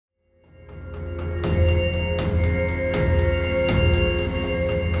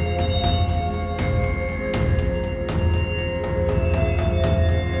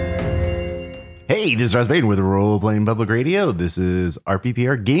Hey, this is Ross Baden with Role Playing Public Radio. This is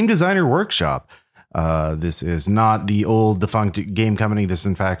RPPR Game Designer Workshop. This is not the old defunct game company. This is,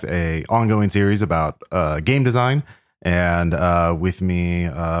 in fact, a ongoing series about game design. And with me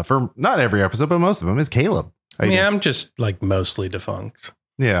for not every episode, but most of them is Caleb. I'm just like mostly defunct.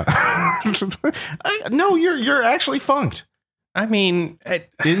 Yeah. No, you're actually funked. I mean,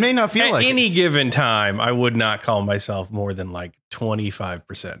 it may not feel like at any given time, I would not call myself more than like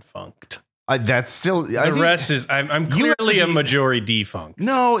 25% funked. That's still the rest is I'm clearly a majority defunct.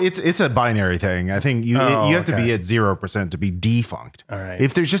 No, it's a binary thing. I think you have to be at 0% to be defunct. All right.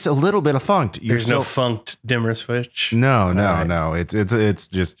 If there's just a little bit of funked, there's no funked dimmer switch. No. It's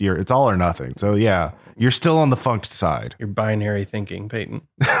just it's all or nothing. So yeah, you're still on the funked side. You're binary thinking, Peyton.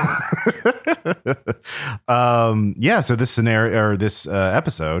 So this scenario or this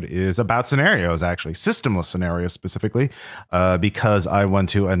episode is about scenarios, actually systemless scenarios specifically, because I want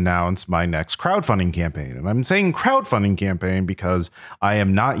to announce my next crowdfunding campaign. And I'm saying crowdfunding campaign because I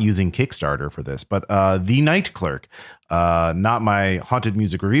am not using Kickstarter for this, but the Night Clerk, not my haunted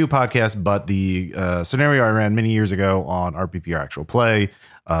music review podcast, but the scenario I ran many years ago on RPPR Actual Play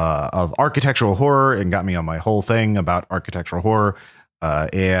of architectural horror, and got me on my whole thing about architectural horror.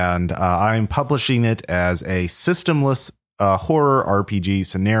 And I'm publishing it as a systemless horror RPG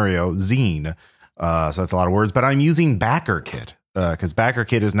scenario zine. So that's a lot of words, but I'm using BackerKit because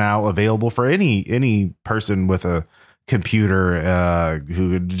BackerKit is now available for any person with a computer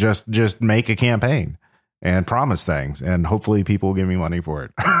who could just make a campaign and promise things, and hopefully people will give me money for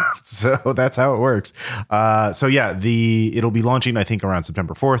it. So that's how it works. So yeah, it'll be launching, I think, around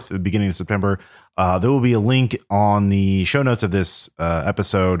September 4th, the beginning of September. There will be a link on the show notes of this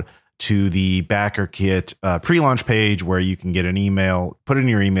episode to the BackerKit pre-launch page where you can get an email, put in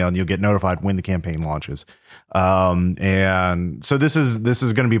your email, and you'll get notified when the campaign launches. And so this is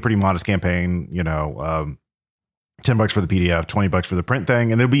going to be a pretty modest campaign, $10 for the PDF, $20 for the print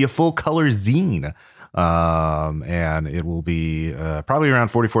thing, and there'll be a full color zine. And it will be probably around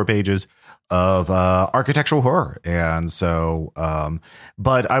 44 pages of architectural horror. And so,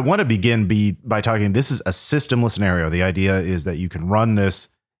 but I want to begin by talking, this is a systemless scenario. The idea is that you can run this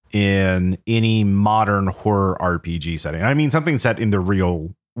in any modern horror RPG setting. I mean, something set in the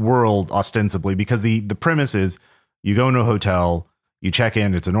real world ostensibly, because the premise is you go into a hotel, you check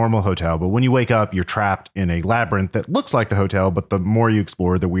in, it's a normal hotel, but when you wake up, you're trapped in a labyrinth that looks like the hotel, but the more you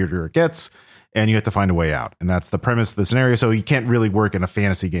explore, the weirder it gets. And you have to find a way out. And that's the premise of the scenario. So you can't really work in a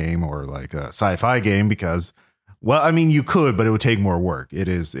fantasy game or like a sci-fi game because, well, I mean, you could, but it would take more work. It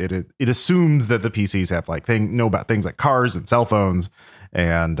assumes that the PCs have know about things like cars and cell phones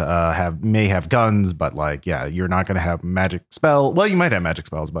and may have guns, but like, yeah, you're not going to have magic spell. Well, you might have magic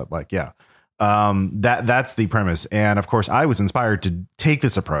spells, but like, yeah, that's the premise. And of course I was inspired to take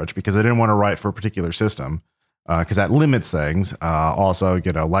this approach because I didn't want to write for a particular system. Because that limits things. Also,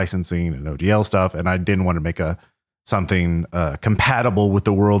 licensing and OGL stuff, and I didn't want to make something compatible with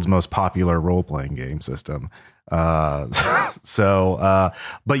the world's most popular role playing game system. But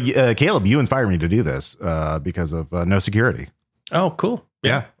Caleb, you inspired me to do this because of no security. Oh, cool!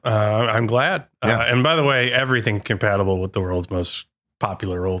 Yeah, I'm glad. Yeah. And by the way, everything compatible with the world's most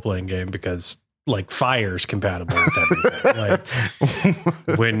popular role playing game because. Like fire's compatible with everything.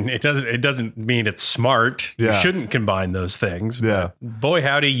 Like when it doesn't mean it's smart. Yeah. You shouldn't combine those things. Yeah. But boy,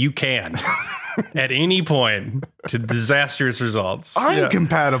 howdy, you can at any point to disastrous results. I'm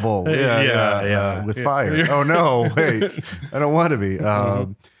compatible. With fire. Oh no, wait, I don't want to be.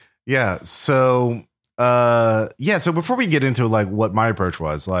 So before we get into like what my approach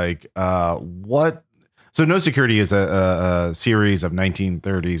was, So No Security is a series of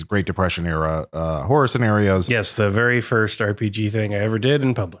 1930s Great Depression era horror scenarios. Yes, the very first RPG thing I ever did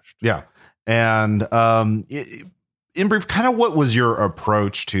and published. Yeah. And in brief, kind of what was your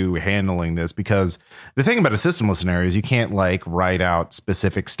approach to handling this? Because the thing about a systemless scenario is you can't like write out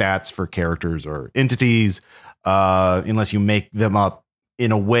specific stats for characters or entities unless you make them up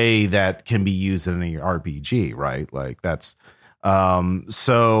in a way that can be used in an RPG, right? Like that's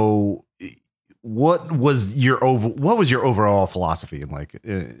so... What was your overall philosophy, and like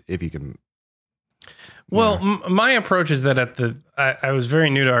if you can? Well, my approach is that I was very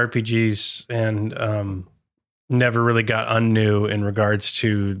new to RPGs and never really got unnew in regards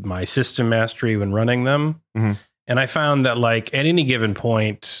to my system mastery when running them. Mm-hmm. And I found that like at any given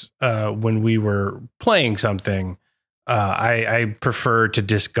point when we were playing something, I prefer to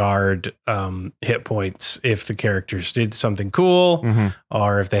discard hit points if the characters did something cool, mm-hmm.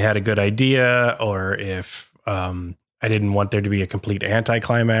 or if they had a good idea, or if I didn't want there to be a complete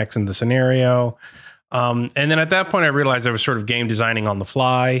anticlimax in the scenario. And then at that point, I realized I was sort of game designing on the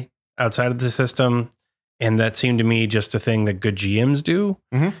fly. outside of the system. And that seemed to me just a thing that good GMs do.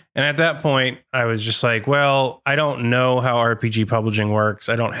 And at that point, I was just like, well, I don't know how RPG publishing works.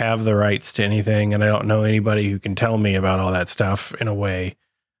 I don't have the rights to anything. And I don't know anybody who can tell me about all that stuff in a way.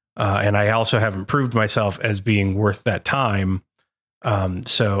 And I also haven't proved myself as being worth that time.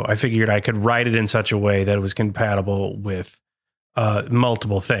 So I figured I could write it in such a way that it was compatible with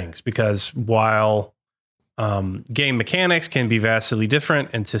multiple things. Because while game mechanics can be vastly different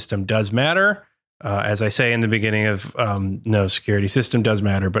and system does matter, as I say in the beginning of No Security, system does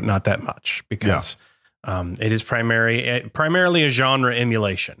matter, but not that much because it is primarily a genre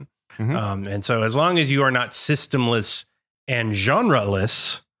emulation. And so as long as you are not systemless and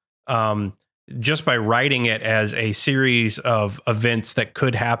genreless, just by writing it as a series of events that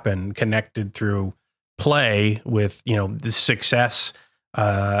could happen connected through play with, the success,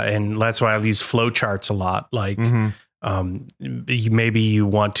 and that's why I use flowcharts a lot. Like, maybe you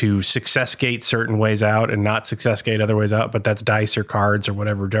want to success gate certain ways out and not success gate other ways out, but that's dice or cards or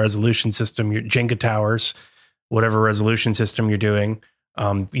whatever resolution system, your Jenga towers, whatever resolution system you're doing.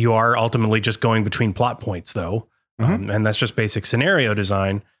 You are ultimately just going between plot points though. And that's just basic scenario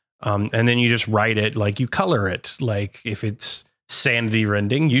design. And then you just write it, like you color it. Like if it's sanity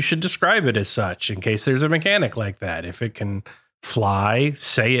rending, you should describe it as such in case there's a mechanic like that. If it can fly,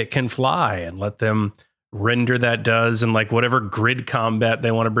 say it can fly and let them render that does and like whatever grid combat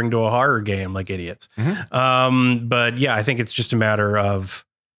they want to bring to a horror game like idiots. But yeah, I think it's just a matter of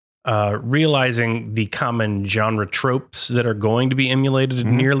realizing the common genre tropes that are going to be emulated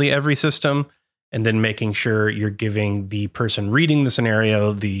in nearly every system, and then making sure you're giving the person reading the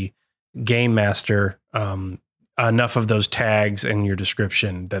scenario, the game master, enough of those tags in your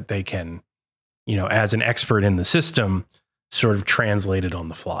description that they can, as an expert in the system, sort of translate it on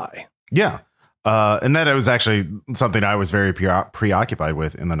the fly. Yeah. And that was actually something I was very preoccupied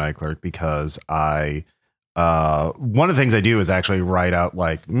with in the Night Clerk, because one of the things I do is actually write out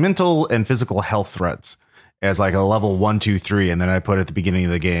like mental and physical health threats as like a level 1, 2, 3. And then I put at the beginning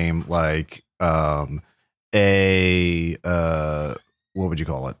of the game, like, what would you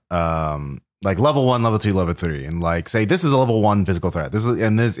call it? Like level 1, level 2, level 3, and like say this is a level 1 physical threat.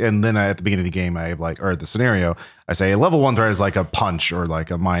 And then at the beginning of the game, I have or the scenario, I say a level 1 threat is like a punch or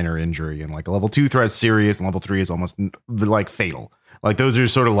like a minor injury, and like a level 2 threat is serious, and level 3 is almost like fatal. Like those are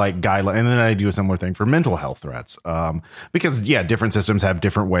sort of like guidelines. And then I do a similar thing for mental health threats, because different systems have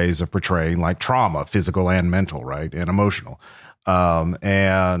different ways of portraying like trauma, physical and mental, right, and emotional. But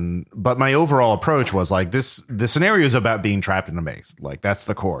my overall approach was like the scenario is about being trapped in a maze. Like that's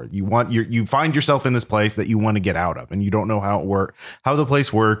the core. You find yourself in this place that you want to get out of, and you don't know how the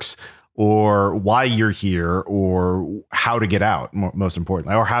place works, or why you're here, or how to get out, most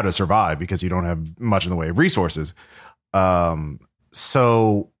importantly, or how to survive, because you don't have much in the way of resources.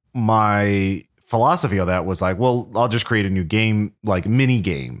 So my philosophy of that was like, well, I'll just create a new game, like mini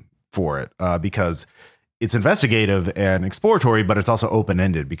game for it, because it's investigative and exploratory, but it's also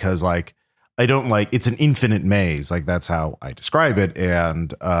open-ended, because like I don't like it's an infinite maze. Like that's how I describe it.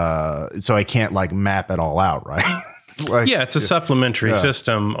 And so I can't like map it all out. Right. It's a supplementary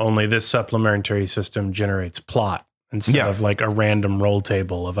system. Only this supplementary system generates plot instead of like a random roll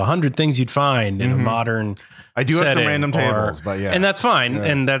table of 100 things you'd find in a modern. I do have some random tables, but and that's fine. Yeah.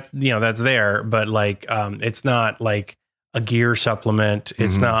 And that's, that's there, but like, it's not like a gear supplement.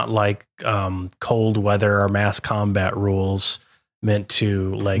 It's not like cold weather or mass combat rules meant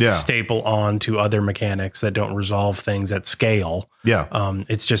to like staple on to other mechanics that don't resolve things at scale.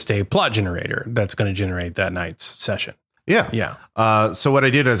 It's just a plot generator that's going to generate that night's session. So what I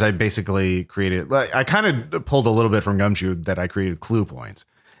did is I basically created, like, I kind of pulled a little bit from Gumshoe, that I created clue points.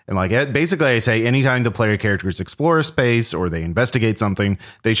 And like basically I say anytime the player characters explore a space or they investigate something,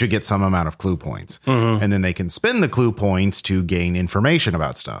 they should get some amount of clue points. And then they can spend the clue points to gain information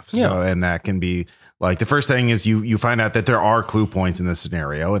about stuff. So, and that can be like, the first thing is you find out that there are clue points in this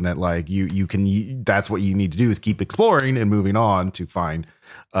scenario, and that like you can, that's what you need to do, is keep exploring and moving on to find,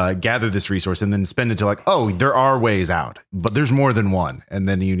 gather this resource, and then spend it to like, oh, there are ways out, but there's more than one. And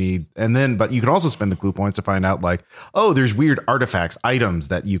then but you can also spend the clue points to find out like, oh, there's weird artifacts, items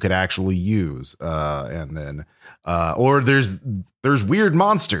that you could actually use. And then, or there's weird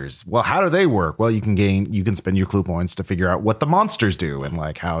monsters. Well, how do they work? Well, you can spend your clue points to figure out what the monsters do and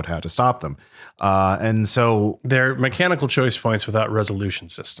like how to stop them. And so they're mechanical choice points without resolution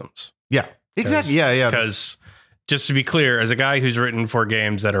systems. Yeah, exactly. Yeah. Because just to be clear, as a guy who's written 4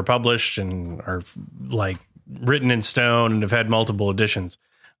 games that are published and are like written in stone and have had multiple editions,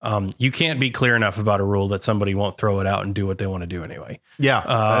 You can't be clear enough about a rule that somebody won't throw it out and do what they want to do anyway. Yeah,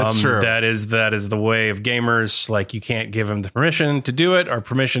 that's true. That is the way of gamers. Like, you can't give them the permission to do it or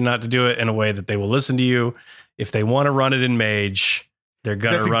permission not to do it in a way that they will listen to you. If they want to run it in Mage, they're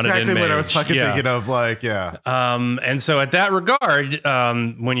going to run it in Mage. That's exactly what I was fucking thinking of. Like, yeah. And so at that regard,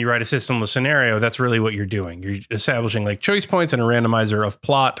 when you write a systemless scenario, that's really what you're doing. You're establishing like choice points and a randomizer of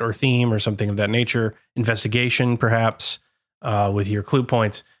plot or theme or something of that nature, investigation, perhaps, with your clue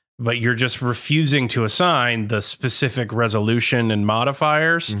points. But you're just refusing to assign the specific resolution and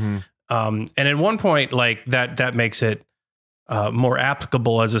modifiers. Mm-hmm. And at one point, like that makes it more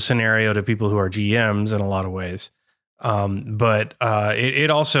applicable as a scenario to people who are GMs in a lot of ways. But it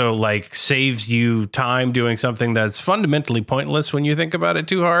also like saves you time doing something that's fundamentally pointless when you think about it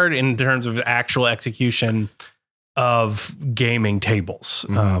too hard in terms of actual execution of gaming tables.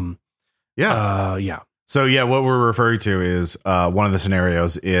 Mm-hmm. Yeah. So, yeah, what we're referring to is one of the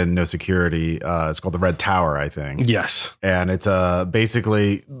scenarios in No Security. It's called the Red Tower, I think. Yes. And it's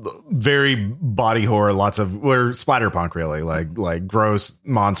basically very body horror, lots of splatterpunk, really, like gross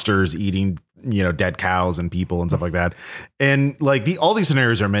monsters eating, dead cows and people and stuff like that. And like all these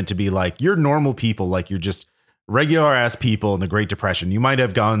scenarios are meant to be like you're normal people, like you're just regular ass people in the Great Depression. You might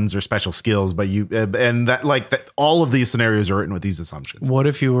have guns or special skills, but all of these scenarios are written with these assumptions. What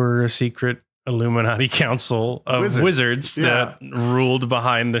if you were a secret Illuminati council of wizards that ruled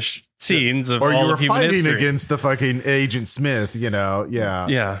behind the scenes of all of human history? Or you were fighting against the fucking Agent Smith,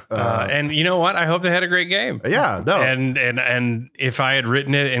 Yeah. And you know what? I hope they had a great game. Yeah. No. And if I had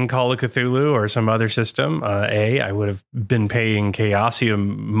written it in Call of Cthulhu or some other system, I would have been paying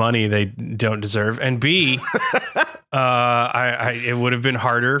Chaosium money they don't deserve. And B, it would have been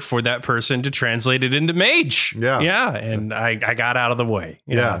harder for that person to translate it into Mage. Yeah. And I got out of the way.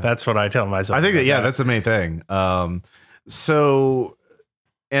 Yeah. That's what I tell myself. I think that's the main thing. So,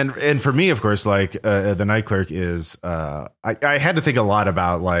 and for me, of course, like the Night Clerk is, I had to think a lot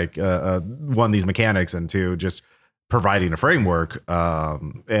about like one, these mechanics, and two, just providing a framework.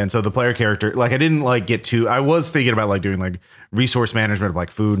 And so the player character, like I didn't like get too, I was thinking about like doing like resource management of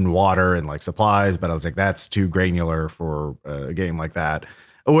like food and water and like supplies, but I was like, that's too granular for a game like that.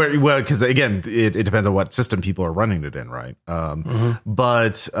 Well, because again, it depends on what system people are running it in, right?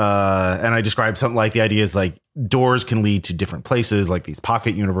 But and I described something like the idea is like doors can lead to different places, like these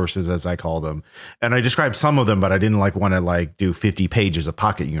pocket universes, as I call them. And I described some of them, but I didn't like want to like do 50 pages of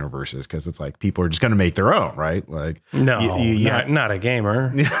pocket universes because it's like people are just going to make their own, right? Like not a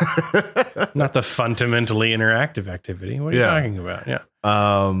gamer, not the fundamentally interactive activity. What are you talking about? Yeah.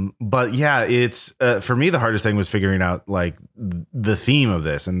 But yeah, it's for me the hardest thing was figuring out like the theme of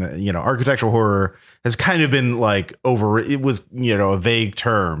this, and architectural horror has kind of been like it was a vague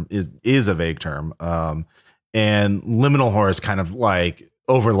term, is a vague term, and liminal horror is kind of like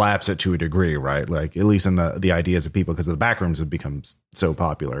overlaps it to a degree, right? Like at least in the ideas of people, because the backrooms have become so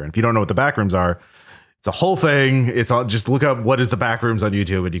popular, and if you don't know what the backrooms are, it's a whole thing. It's all, just look up what is the backrooms on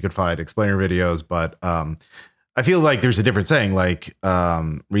YouTube and you could find explainer videos. But I feel like there's a different saying. Like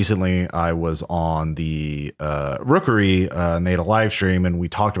recently I was on the Rookery and they had a live stream and we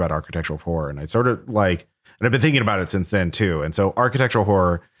talked about architectural horror, and I sort of like, and I've been thinking about it since then too. And so architectural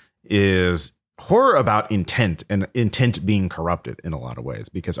horror is horror about intent, and intent being corrupted in a lot of ways,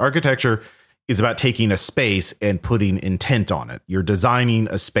 because architecture is about taking a space and putting intent on it. You're designing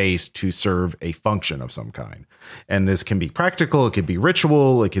a space to serve a function of some kind. And this can be practical. It could be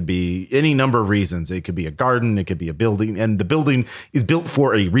ritual. It could be any number of reasons. It could be a garden. It could be a building. And the building is built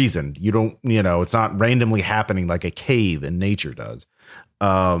for a reason. You don't, it's not randomly happening like a cave in nature does.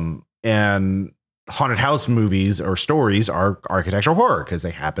 And haunted house movies or stories are architectural horror because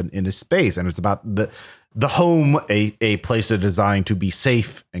they happen in a space, and it's about the home, a place to design to be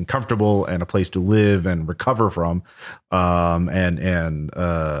safe and comfortable and a place to live and recover from.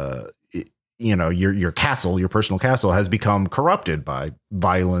 Your castle, your personal castle has become corrupted by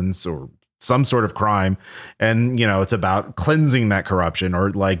violence or some sort of crime. And, it's about cleansing that corruption or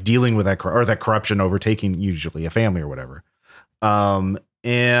like dealing with that or that corruption overtaking usually a family or whatever.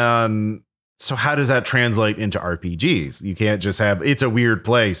 And so how does that translate into RPGs? You can't just have, it's a weird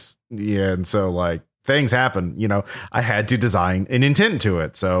place. Yeah. And so like things happen, I had to design an intent to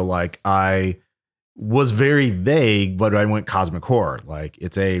it. So like I was very vague, but I went cosmic horror. Like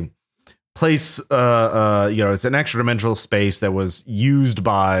it's a place, it's an extra dimensional space that was used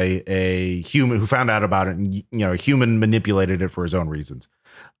by a human who found out about it, and, a human manipulated it for his own reasons.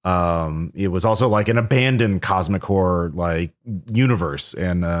 It was also like an abandoned cosmic horror like universe,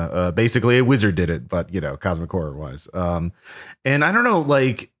 and basically a wizard did it, but cosmic horror wise. And I don't know,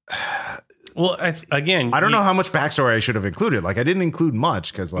 like Well, again, I don't know how much backstory I should have included. Like, I didn't include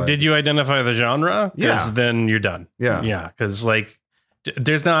much because, like, did you identify the genre? Yeah. Then you're done. Yeah. Yeah. Because like,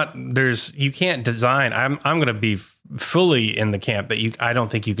 you can't design. I'm going to be fully in the camp that I don't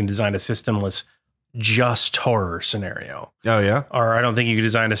think you can design a systemless just horror scenario. Oh yeah. Or I don't think you can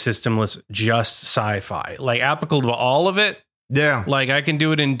design a systemless just sci-fi. Like applicable to all of it. Yeah. Like I can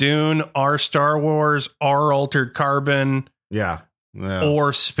do it in Dune, or Star Wars, or Altered Carbon. Yeah.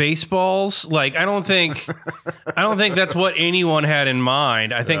 Or Spaceballs. Like I don't think that's what anyone had in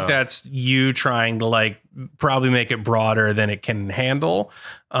mind. I think that's you trying to like probably make it broader than it can handle.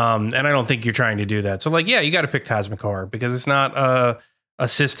 And I don't think you're trying to do that. So like, yeah, you got to pick cosmic horror because it's not a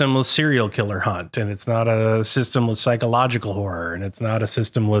systemless serial killer hunt, and it's not a systemless psychological horror, and it's not a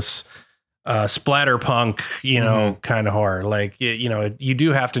systemless splatterpunk, kind of horror. Like, you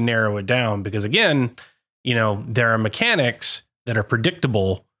do have to narrow it down because again, there are mechanics that are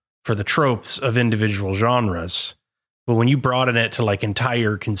predictable for the tropes of individual genres. But when you broaden it to like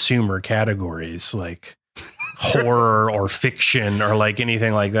entire consumer categories, like horror or fiction or like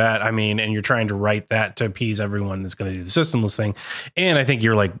anything like that, I mean, and you're trying to write that to appease everyone that's going to do the systemless thing. And I think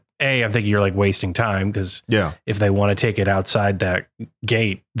you're like, wasting time because if they want to take it outside that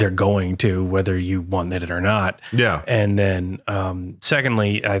gate, they're going to, whether you want it or not. Yeah. And then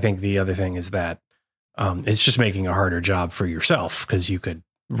secondly, I think the other thing is that it's just making a harder job for yourself because you could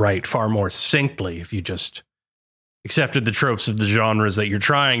write far more succinctly if you just accepted the tropes of the genres that you're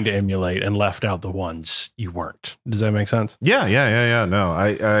trying to emulate and left out the ones you weren't. Does that make sense? Yeah. No,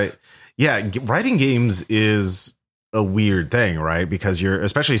 writing games is a weird thing, right? Because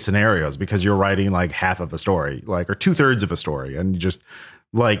especially scenarios, because you're writing like half of a story, like, or 2/3 of a story. And you just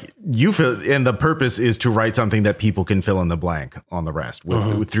like and the purpose is to write something that people can fill in the blank on the rest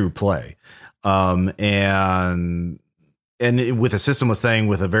through play. And with a systemless thing,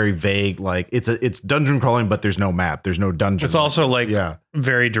 with a very vague, like it's dungeon crawling, but there's no map. There's no dungeon. It's also like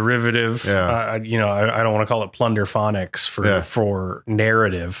very derivative. Yeah. I don't want to call it plunderphonics for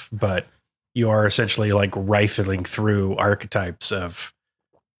narrative, but you are essentially like rifling through archetypes of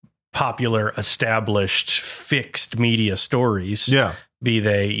popular, established, fixed media stories. Yeah. Be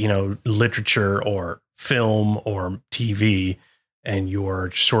they, literature or film or TV. And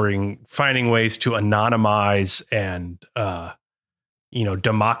you're finding ways to anonymize and,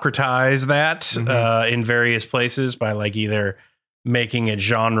 democratize that in various places by like either making it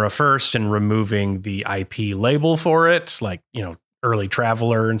genre first and removing the IP label for it, like, Early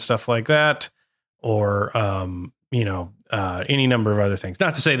Traveler and stuff like that, or, any number of other things.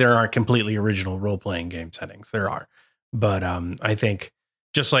 Not to say there aren't completely original role-playing game settings. There are. But I think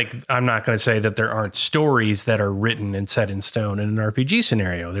just like I'm not going to say that there aren't stories that are written and set in stone in an RPG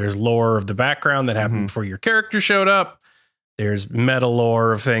scenario. There's lore of the background that happened before your character showed up. There's meta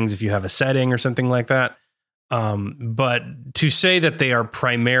lore of things if you have a setting or something like that. But to say that they are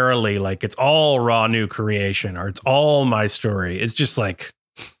primarily like it's all raw new creation or it's all my story, it's just like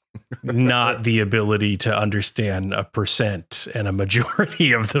not the ability to understand a percent and a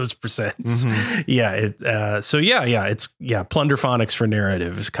majority of those percents. Plunderphonics for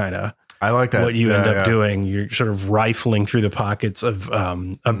narrative is kind of I like that. What you end up doing. You're sort of rifling through the pockets of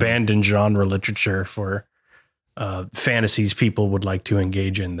abandoned genre literature for fantasies people would like to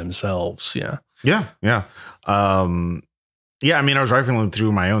engage in themselves. Yeah. I mean, I was rifling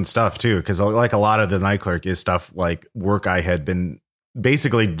through my own stuff too, because like a lot of the Night Clerk is stuff like work I had been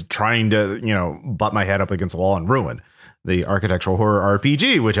basically trying to, butt my head up against a wall and ruin. The architectural horror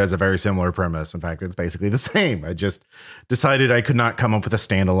RPG, which has a very similar premise. In fact, it's basically the same. I just decided I could not come up with a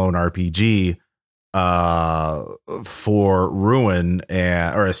standalone RPG for Ruin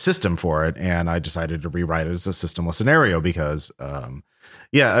or a system for it. And I decided to rewrite it as a systemless scenario because, I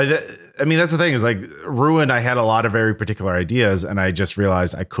mean, that's the thing is like Ruin, I had a lot of very particular ideas and I just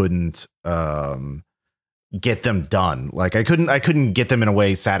realized I couldn't get them done. Like I couldn't get them in a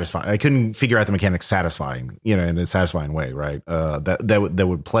way satisfying. I couldn't figure out the mechanics satisfying, in a satisfying way. Right. That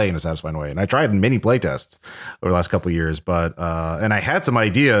would play in a satisfying way. And I tried many playtests over the last couple of years, but, and I had some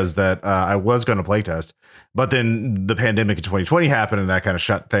ideas that, I was going to playtest, but then the pandemic in 2020 happened and that kind of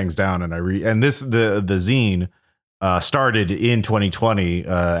shut things down. And the Zine, started in 2020,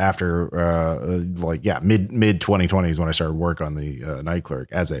 after, mid 2020 is when I started work on the Night Clerk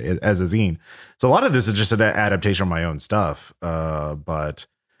as a zine. So a lot of this is just an adaptation of my own stuff. But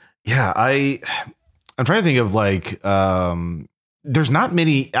yeah, I'm trying to think of like, there's not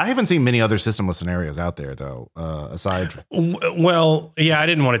many. I haven't seen many other systemless scenarios out there, though. Aside, well, yeah, I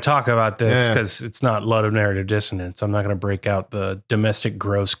didn't want to talk about this because it's not load of narrative dissonance. I'm not going to break out the domestic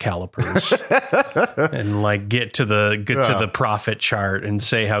gross calipers and like get to the profit chart and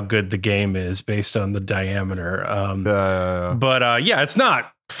say how good the game is based on the diameter. But it's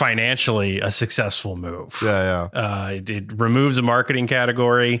not financially a successful move. It removes a marketing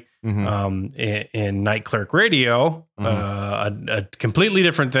category. In Night Clerk Radio, a completely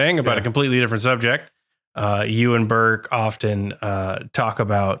different thing about a completely different subject. You and Burke often talk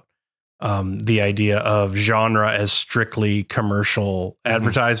about the idea of genre as strictly commercial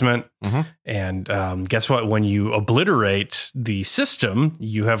advertisement. And guess what? When you obliterate the system,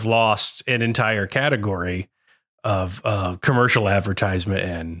 you have lost an entire category of commercial advertisement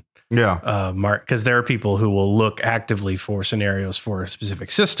and because there are people who will look actively for scenarios for a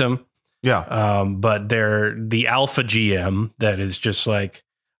specific system. But they're the alpha GM that is just like,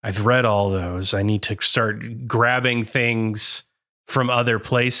 I've read all those. I need to start grabbing things from other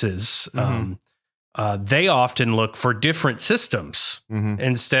places. They often look for different systems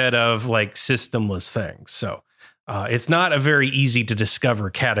instead of like systemless things. So it's not a very easy to discover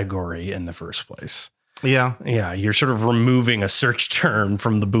category in the first place. You're sort of removing a search term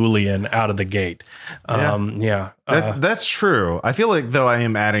from the Boolean out of the gate. That's true. I feel like though I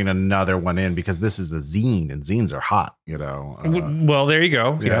am adding another one in because this is a zine and zines are hot, you know. Well, there you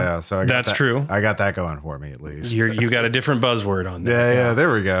go. So that's true. I got that going for me at least. You got a different buzzword on there. Yeah,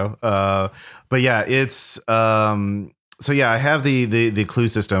 there we go. But yeah, it's so yeah, I have the clue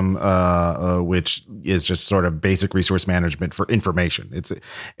system, which is just sort of basic resource management for information.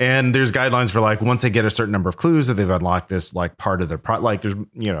 And there's guidelines for like once they get a certain number of clues that they've unlocked this like part of their like there's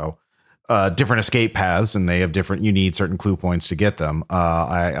different escape paths and they have different. You need certain clue points to get them.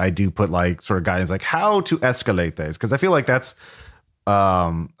 I do put like sort of guidance like how to escalate these because I feel like that's.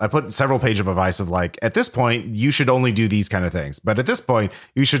 I put several pages of advice of like, at this point, you should only do these kind of things. But at this point,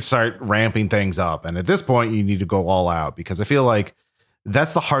 you should start ramping things up. And at this point, you need to go all out because I feel like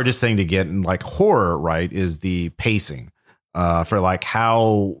that's the hardest thing to get in like horror, right? Is the pacing for like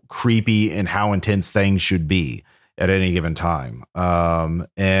how creepy and how intense things should be at any given time.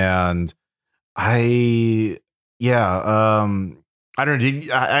 And I don't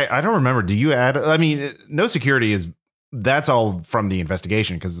know. I don't remember. Do you add? I mean, no security is. That's all from the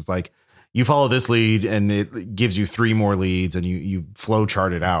investigation because it's like you follow this lead and it gives you 3 more leads and you flow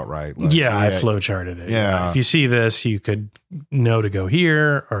chart it out, right? Like, I flow charted it. Yeah. If you see this, you could know to go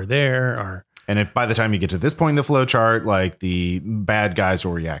here or there or. And if by the time you get to this point in the flow chart, like the bad guys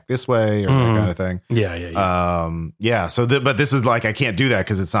will react this way or that kind of thing. So, but this is like I can't do that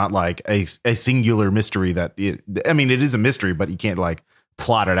because it's not like a singular mystery that it is a mystery, but you can't like.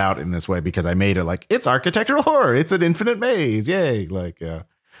 Plot it out in this way because I made it like it's architectural horror. It's an infinite maze. Yay. But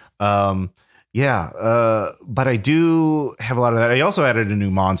I do have a lot of that. I also added a new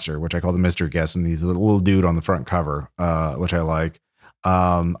monster, which I call the mystery guest. And he's a little dude on the front cover, which I like.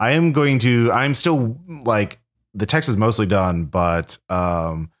 I'm still like the text is mostly done, but,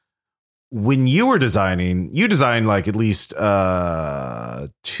 when you were designing, you designed like at least 2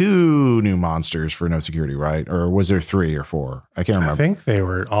 new monsters for No Security, right? Or was there 3 or 4? I can't remember. I think they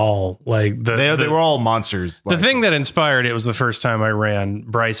were all like they were all monsters. The thing that inspired it was the first time I ran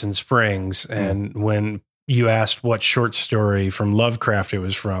Bryson Springs, and when you asked what short story from Lovecraft it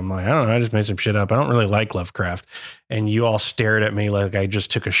was from, like I don't know, I just made some shit up. I don't really like Lovecraft, and you all stared at me like I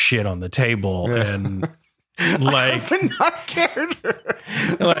just took a shit on the table and. Like I not cared.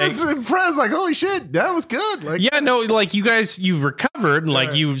 Like, I was impressed. Like, holy shit, that was good. Like, like you guys, you recovered and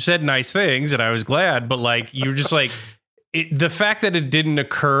like you said nice things, and I was glad. But like, you were just like the fact that it didn't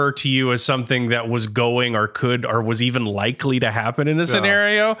occur to you as something that was going or could or was even likely to happen in a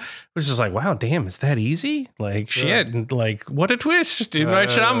scenario was just like, wow, damn, is that easy? Like shit, and like what a twist in my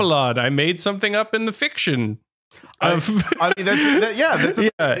Shyamalan. I made something up in the fiction. I mean,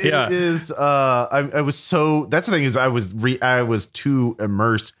 it is. I was so. That's the thing is, I was too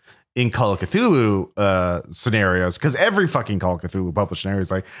immersed in Call of Cthulhu scenarios because every fucking Call of Cthulhu published scenario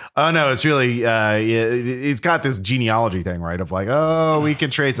is like, oh no, it's really it's got this genealogy thing, right? Of like, oh, we can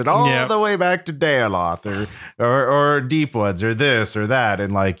trace it all the way back to Daeloth or Deepwoods or this or that,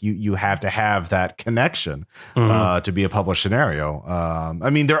 and like you have to have that connection to be a published scenario. I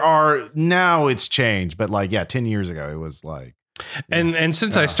mean, there are now it's changed, but like 10 years ago it was like. And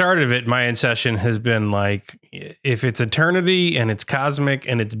since I started it, my incession has been like, if it's eternity and it's cosmic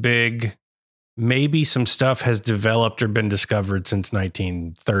and it's big, maybe some stuff has developed or been discovered since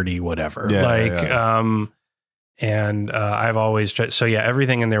 1930, whatever. And I've always tried. So yeah,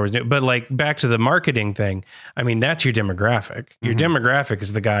 everything in there was new. But like back to the marketing thing, I mean, that's your demographic. Your demographic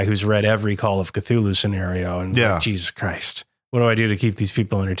is the guy who's read every Call of Cthulhu scenario and like, Jesus Christ, what do I do to keep these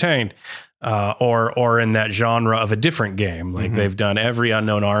people entertained? Or in that genre of a different game, like they've done every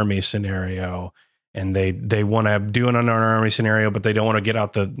Unknown Army scenario, and they want to do an Unknown Army scenario, but they don't want to get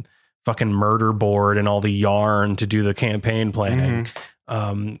out the fucking murder board and all the yarn to do the campaign planning.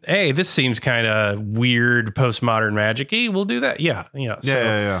 Hey, this seems kind of weird, postmodern magic-y. We'll do that.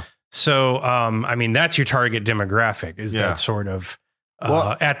 Yeah. So, I mean, that's your target demographic, is that sort of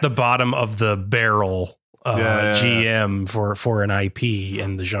at the bottom of the barrel GM for an IP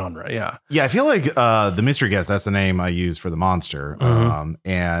in the genre. Yeah. I feel like the mystery guest, that's the name I use for the monster.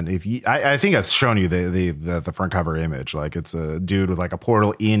 And if you, I think I've shown you the front cover image. Like it's a dude with like a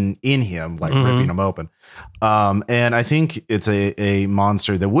portal in him, like ripping him open. And I think it's a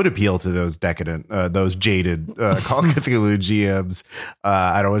monster that would appeal to those decadent, those jaded Call of Cthulhu GMs.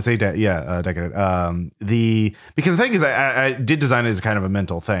 I don't want to say decadent. Because the thing is, I did design it as kind of a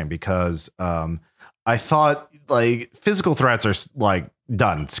mental thing, because I thought like physical threats are like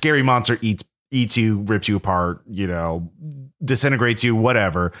done. Scary monster eats you, rips you apart, disintegrates you,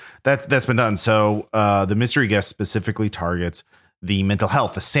 whatever. That's been done. So the mystery guest specifically targets the mental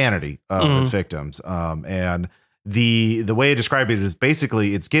health, the sanity of its victims. And the way I describe it is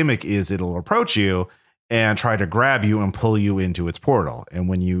basically its gimmick is it'll approach you and try to grab you and pull you into its portal. And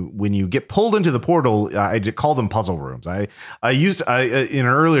when you get pulled into the portal, I call them puzzle rooms. I in an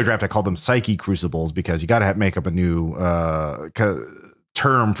earlier draft, I called them psyche crucibles, because you got to make up a new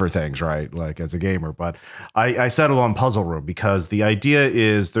term for things, right? Like as a gamer, but I settled on puzzle room, because the idea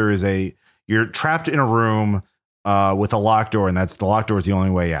is you're trapped in a room with a locked door, and the locked door is the only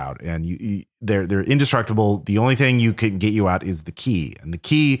way out. And they're indestructible. The only thing you can get you out is the key, and the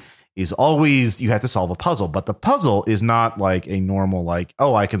key is always, you have to solve a puzzle, but the puzzle is not like a normal, like,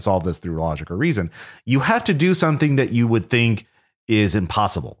 oh, I can solve this through logic or reason. You have to do something that you would think is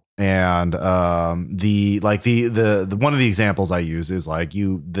impossible. And the one of the examples I use is like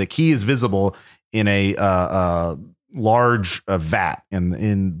the key is visible in a large vat,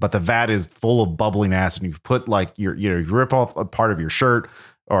 but the vat is full of bubbling acid. And you've put like you rip off a part of your shirt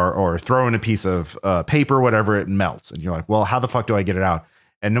or throw in a piece of paper, whatever, it melts. And you're like, well, how the fuck do I get it out?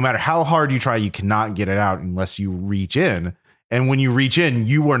 And no matter how hard you try, you cannot get it out unless you reach in. And when you reach in,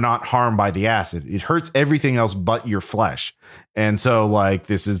 you are not harmed by the acid. It hurts everything else but your flesh. And so like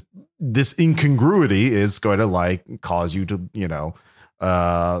this incongruity is going to like cause you to,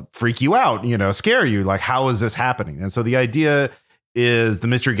 freak you out, scare you. Like, how is this happening? And so the idea is the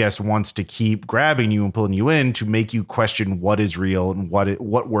mystery guest wants to keep grabbing you and pulling you in to make you question what is real and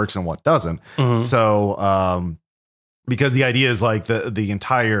what works and what doesn't. So, because the idea is like this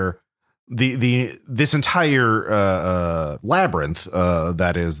entire labyrinth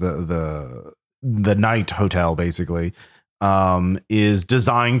that is the night hotel basically is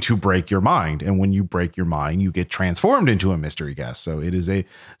designed to break your mind, and when you break your mind, you get transformed into a mystery guest. So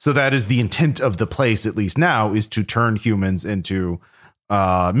that is the intent of the place, at least now, is to turn humans into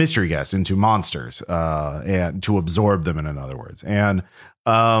mystery guests, into monsters, and to absorb them, in other words. And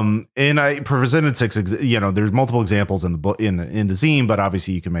I presented 6, there's multiple examples in the book, in the zine, but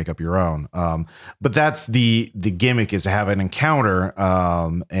obviously you can make up your own. But that's the gimmick, is to have an encounter,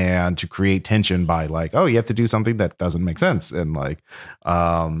 and to create tension by like, oh, you have to do something that doesn't make sense. And like,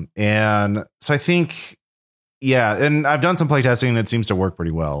 and so I think, and I've done some playtesting and it seems to work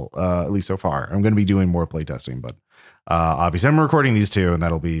pretty well, at least so far. I'm going to be doing more playtesting, but obviously I'm recording these too, and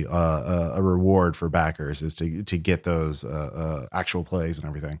that'll be a reward for backers, is to get those actual plays and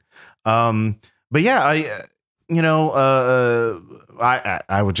everything. But yeah,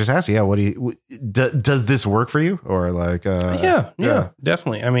 I would just ask you, what do you, does this work for you, or like, yeah,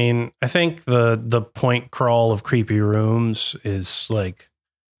 definitely. I mean, I think the point crawl of creepy rooms is like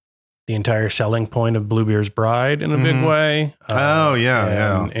the entire selling point of Bluebeard's Bride in a big way.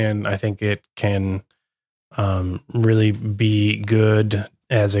 And I think it can really be good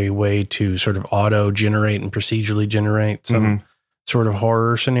as a way to sort of auto generate and procedurally generate some sort of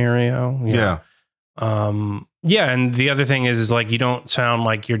horror scenario. And the other thing is like, you don't sound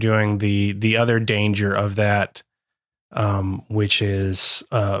like you're doing the other danger of that, which is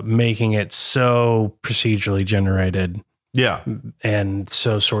making it so procedurally generated. And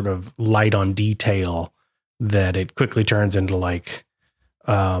so sort of light on detail that it quickly turns into like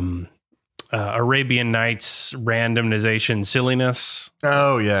Arabian Nights randomization silliness.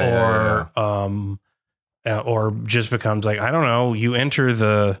 Or just becomes like, I don't know, you enter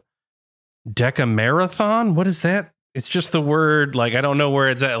the Deca Marathon. What is that? it's just the word. Like, I don't know where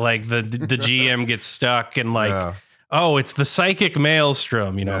it's at. Like the GM gets stuck and like, oh, it's the psychic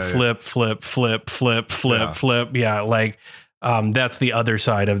maelstrom, flip, flip, flip, flip, flip, flip. Yeah. Like, that's the other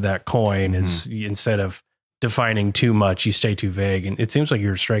side of that coin is instead of defining too much, you stay too vague. And it seems like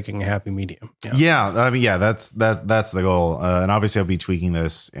you're striking a happy medium. I mean, that's the goal. And obviously I'll be tweaking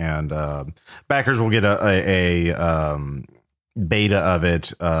this, and backers will get a beta of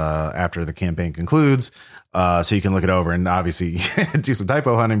it after the campaign concludes. So you can look it over and obviously do some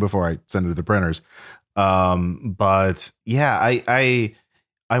typo hunting before I send it to the printers. But yeah, I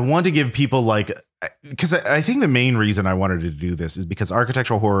want to give people like, because I think the main reason I wanted to do this is because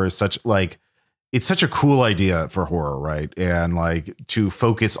architectural horror is it's such a cool idea for horror, right? And like to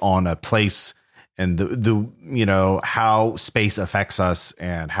focus on a place and the how space affects us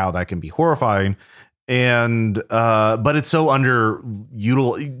and how that can be horrifying. And but it's so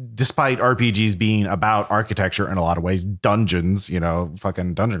despite RPGs being about architecture in a lot of ways, dungeons,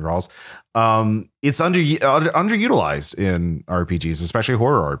 fucking dungeon crawls. It's underutilized in RPGs, especially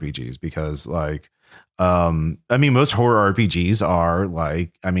horror RPGs, because like most horror RPGs are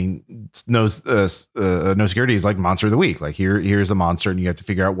like, No Security is like Monster of the Week. Like here's a monster and you have to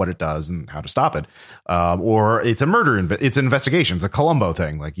figure out what it does and how to stop it. Or it's a murder. It's an investigation. It's a Columbo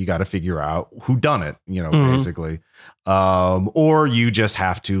thing. Like you got to figure out who done it, basically. Or you just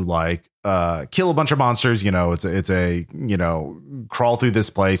have to like, kill a bunch of monsters. It's a crawl through this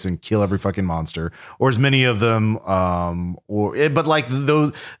place and kill every fucking monster, or as many of them. But like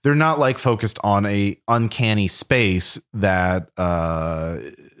those, they're not like focused on a uncanny space that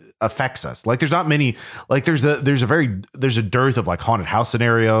affects us. Like there's not many. Like there's a dearth of like haunted house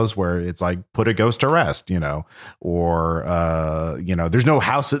scenarios where it's like put a ghost to rest. Or there's no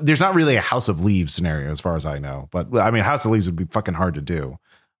house. There's not really a House of Leaves scenario as far as I know. But House of Leaves would be fucking hard to do.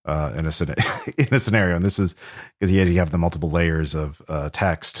 In a scenario, and this is because you have the multiple layers of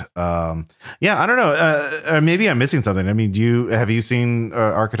text. I don't know. Maybe I'm missing something. Have you seen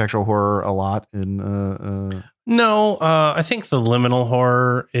architectural horror a lot in? No, I think the liminal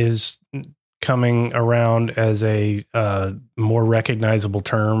horror is coming around as a more recognizable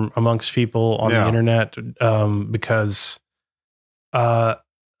term amongst people on the internet, because,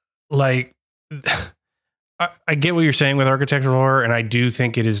 like. I get what you're saying with architectural horror, and I do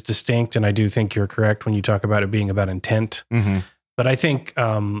think it is distinct, and I do think you're correct when you talk about it being about intent. Mm-hmm. But I think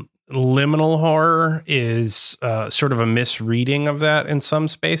liminal horror is sort of a misreading of that in some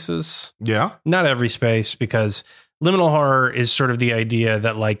spaces. Yeah. Not every space, because liminal horror is sort of the idea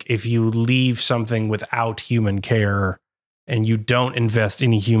that like if you leave something without human care and you don't invest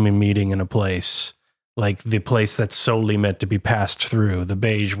any human meaning in a place, like the place that's solely meant to be passed through, the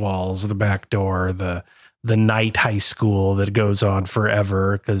beige walls, the back door, the night high school that goes on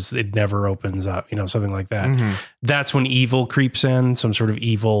forever because it never opens up, something like that. Mm-hmm. That's when evil creeps in, some sort of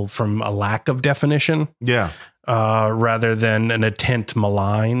evil from a lack of definition. Yeah. Rather than an intent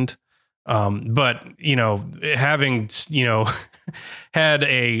maligned. But, having, had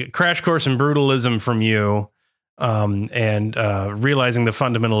a crash course in brutalism from you, and realizing the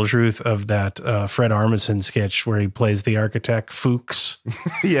fundamental truth of that Fred Armisen sketch where he plays the architect Fuchs.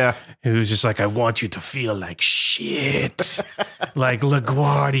 Yeah. Who's just like, I want you to feel like shit. Like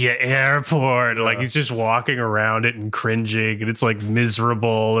LaGuardia Airport. Like he's just walking around it and cringing, and it's like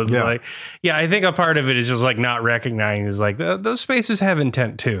miserable. And like, I think a part of it is just like not recognizing is like those spaces have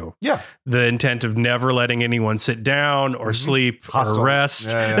intent too. Yeah. The intent of never letting anyone sit down or sleep or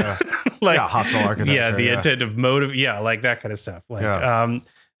rest. Yeah. Like, hostile architecture. Yeah. The intent of motive. Yeah. Like that kind of stuff. Like, I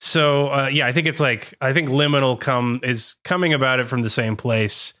think it's like, I think liminal is coming about it from the same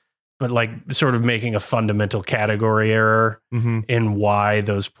place, but like sort of making a fundamental category error in why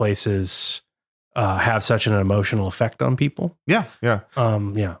those places have such an emotional effect on people. Yeah. Yeah.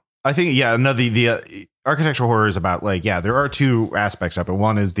 I think, the architectural horror is about like, there are two aspects of it.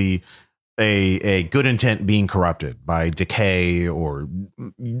 One is a good intent being corrupted by decay or,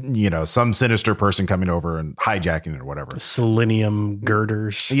 some sinister person coming over and hijacking it or whatever. Selenium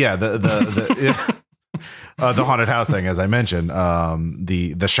girders. Yeah. The haunted house thing, as I mentioned,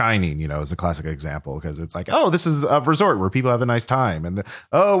 the Shining, is a classic example because it's like, oh, this is a resort where people have a nice time. And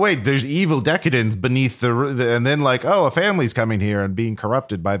wait, there's evil decadence beneath and then like, oh, a family's coming here and being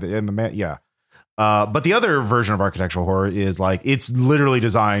corrupted by the man. Yeah. But the other version of architectural horror is like it's literally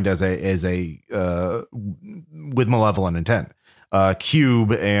designed as a with malevolent intent.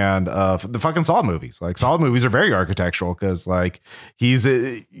 Cube and the fucking Saw movies. Like Saw movies are very architectural because like he's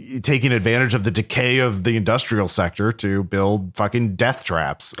taking advantage of the decay of the industrial sector to build fucking death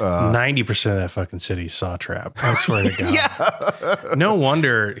traps. 90% of that fucking city's Saw trap. I swear to God. Yeah. No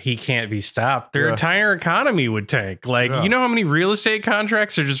wonder he can't be stopped. Their entire economy would tank. Like, you know how many real estate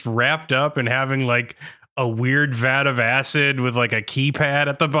contracts are just wrapped up in having like a weird vat of acid with like a keypad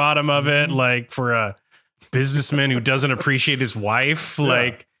at the bottom of it, like for a businessman who doesn't appreciate his wife.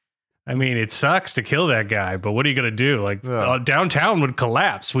 Like, I mean, it sucks to kill that guy, but what are you going to do? Like downtown would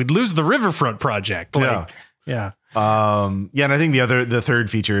collapse. We'd lose the riverfront project. Like, yeah. And I think the third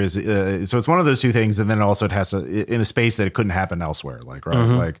feature is so it's one of those two things, and then also it has to in a space that it couldn't happen elsewhere. Like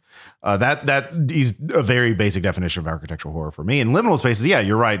like that is a very basic definition of architectural horror for me. In liminal spaces,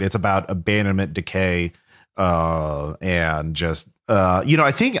 you're right. It's about abandonment, decay, and just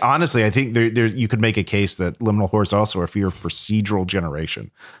I think honestly, there you could make a case that liminal horror is also a fear of procedural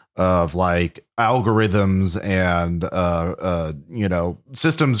generation. Of like algorithms and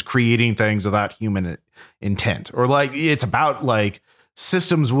systems creating things without human intent, or like it's about like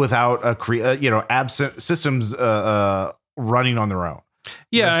systems without absent systems running on their own.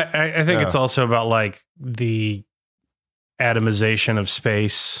 I think it's also about like the atomization of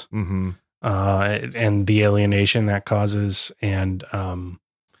space and the alienation that causes, and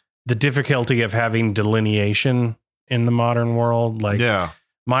the difficulty of having delineation in the modern world. Like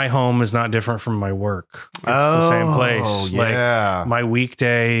my home is not different from my work. It's the same place. Like my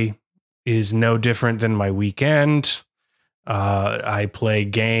weekday is no different than my weekend. I play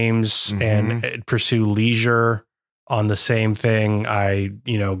games and pursue leisure on the same thing. I,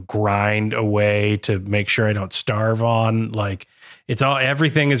 grind away to make sure I don't starve on. Like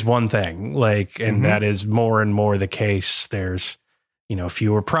everything is one thing. Like, and that is more and more the case. There's,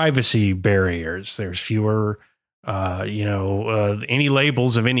 fewer privacy barriers. There's fewer any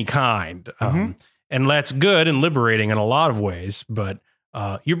labels of any kind. And that's good and liberating in a lot of ways, but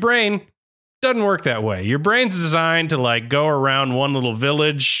your brain doesn't work that way. Your brain's designed to like go around one little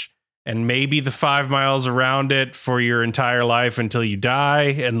village and maybe the 5 miles around it for your entire life until you die.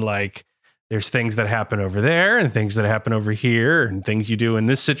 And like, there's things that happen over there and things that happen over here and things you do in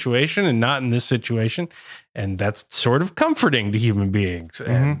this situation and not in this situation. And that's sort of comforting to human beings.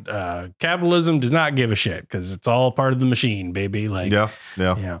 And capitalism does not give a shit because it's all part of the machine, baby. Like, So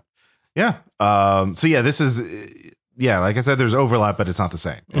this is, like I said, there's overlap, but it's not the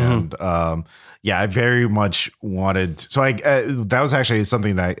same. And I very much wanted. So that was actually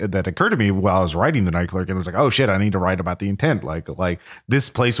something that occurred to me while I was writing The Night Clerk, and I was like, oh shit, I need to write about the intent. Like this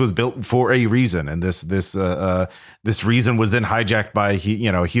place was built for a reason, and this reason was then hijacked by a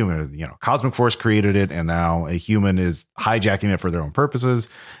human. Cosmic force created it, and now a human is hijacking it for their own purposes,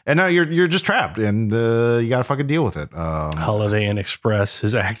 and now you're just trapped, and you got to fucking deal with it. Holiday Inn Express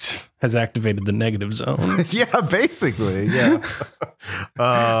has activated the negative zone. Basically, we're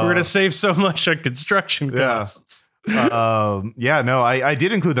gonna save so much on construction costs. I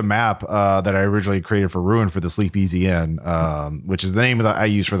did include the map that I originally created for Ruin for the Sleep Easy Inn, which is the name I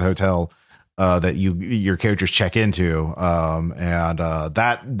use for the hotel that your characters check into, and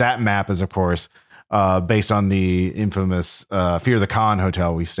that map is of course based on the infamous Fear the Con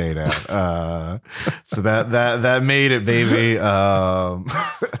hotel we stayed at. So that made it, baby.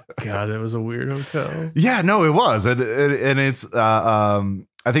 God, that was a weird hotel. Yeah, no, it was, and it's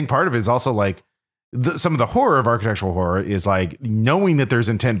I think part of it is also like some of the horror of architectural horror is like knowing that there's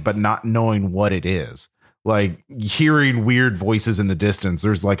intent, but not knowing what it is. Like hearing weird voices in the distance.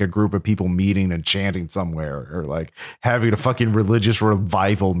 There's like a group of people meeting and chanting somewhere, or like having a fucking religious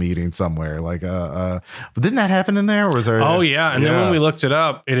revival meeting somewhere. Like, didn't that happen in there? Or was there? Oh yeah. And then when we looked it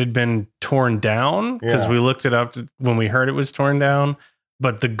up, it had been torn down because we looked it up when we heard it was torn down,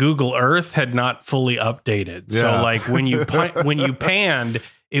 but the Google Earth had not fully updated. So like when you panned,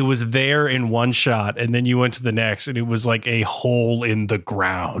 it was there in one shot, and then you went to the next, and it was like a hole in the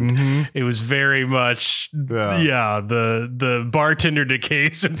ground. It was very much, the bartender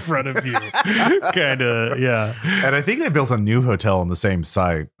decays in front of you, kind of, And I think they built a new hotel on the same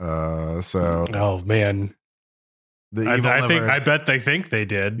site. Oh man, I bet they think they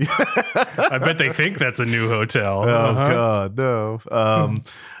did. I bet they think that's a new hotel. Oh God, no.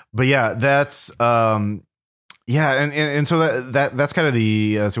 But yeah, that's. And so that's kind of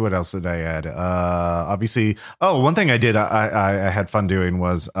the so what else did I add? Obviously, one thing I did I had fun doing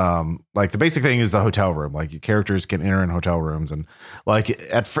was like the basic thing is the hotel room. Like your characters can enter in hotel rooms, and like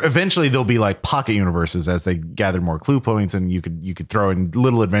eventually there'll be like pocket universes as they gather more clue points, and you could throw in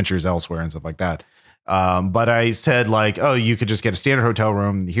little adventures elsewhere and stuff like that. But I said like, oh, you could just get a standard hotel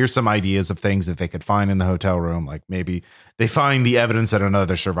room. Here's some ideas of things that they could find in the hotel room. Like maybe they find the evidence that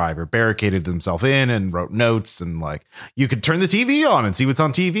another survivor barricaded themselves in and wrote notes, and like you could turn the TV on and see what's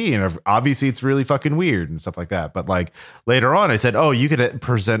on TV. And obviously it's really fucking weird and stuff like that. But like later on I said, oh, you could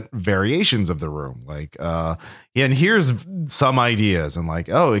present variations of the room. Like, and here's some ideas, and like,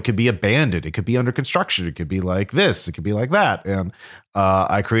 oh, it could be abandoned. It could be under construction. It could be like this. It could be like that. And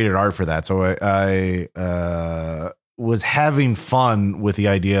I created art for that. So I was having fun with the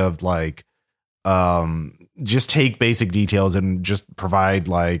idea of like, just take basic details and just provide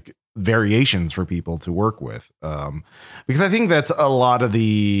like variations for people to work with. Because I think that's a lot of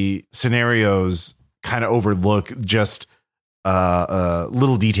the scenarios kind of overlook just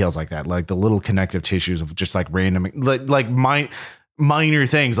little details like that, like the little connective tissues of just like random, minor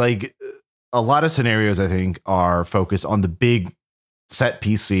things. Like a lot of scenarios, I think, are focused on the big set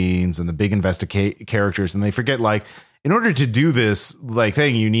piece scenes and the big investigate characters, and they forget like in order to do this like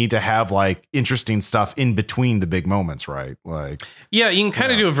thing, you need to have like interesting stuff in between the big moments, right? Like, yeah, you can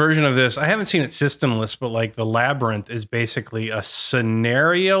kind of do a version of this. I haven't seen it systemless, but like the Labyrinth is basically a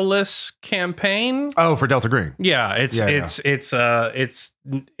scenario-less campaign. Oh, for Delta Green. Yeah, it's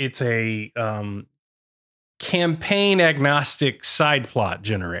a campaign agnostic side plot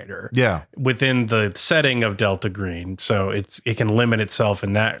generator. Yeah, within the setting of Delta Green, so it can limit itself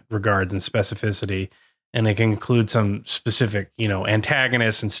in that regards and specificity. And it can include some specific,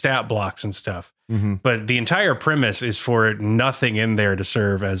 antagonists and stat blocks and stuff. Mm-hmm. But the entire premise is for nothing in there to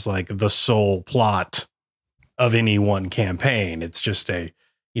serve as like the sole plot of any one campaign. It's just a,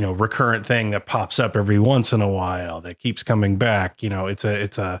 recurrent thing that pops up every once in a while that keeps coming back. It's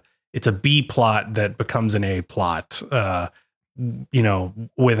a B plot that becomes an A plot, without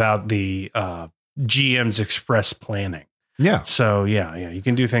the GM's express planning. Yeah. So you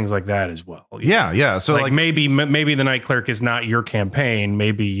can do things like that as well. Yeah. So like maybe the Night Clerk is not your campaign.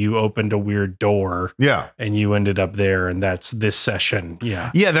 Maybe you opened a weird door. Yeah. And you ended up there, and that's this session. Yeah.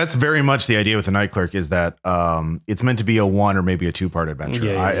 Yeah, that's very much the idea with the Night Clerk, is that it's meant to be a 1 or maybe a 2-part adventure.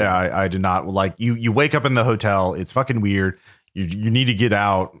 Yeah. I did not like you wake up in the hotel. It's fucking weird. You need to get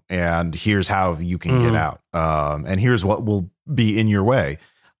out, and here's how you can get out. And here's what will be in your way.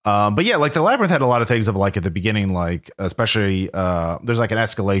 But yeah, like the Labyrinth had a lot of things of like at the beginning, like especially there's like an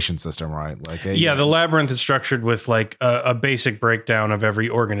escalation system, right? Like the Labyrinth is structured with like a basic breakdown of every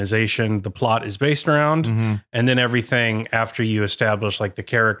organization the plot is based around, and then everything after you establish like the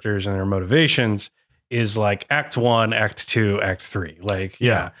characters and their motivations is like Act 1, Act 2, Act 3. Like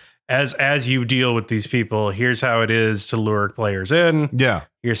as you deal with these people, here's how it is to lure players in. Yeah.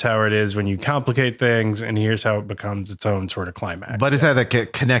 Here's how it is when you complicate things, and here's how it becomes its own sort of climax. But it's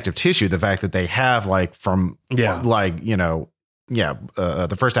that connective tissue, the fact that they have like from the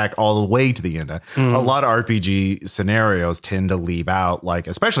first act all the way to the end. A lot of RPG scenarios tend to leave out, like,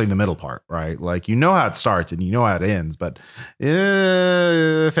 especially the middle part, right? Like, how it starts and how it ends, but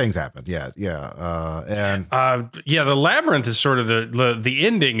things happen. The Labyrinth is sort of the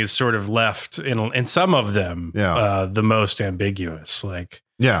ending is sort of left in some of them, the most ambiguous, like.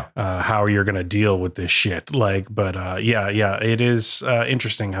 Yeah. How you're going to deal with this shit. Like, but it is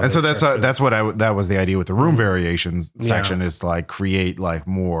interesting. How and so that's what that was the idea with the room variations section, is like create like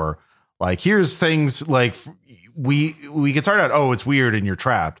more like, here's things like we can start out, oh, it's weird and you're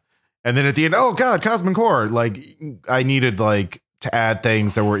trapped. And then at the end, oh God, Cosmic Core. Like I needed like to add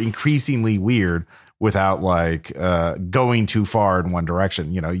things that were increasingly weird without like going too far in one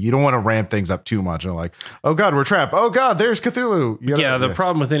direction. You don't want to ramp things up too much. And like, oh God, we're trapped. Oh God, there's Cthulhu. The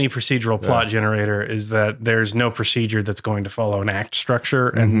problem with any procedural plot generator is that there's no procedure that's going to follow an act structure,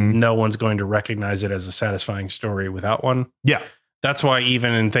 and no one's going to recognize it as a satisfying story without one. Yeah. That's why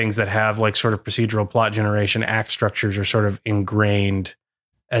even in things that have like sort of procedural plot generation, act structures are sort of ingrained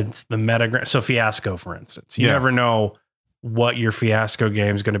as the meta. So Fiasco, for instance, you never know what your Fiasco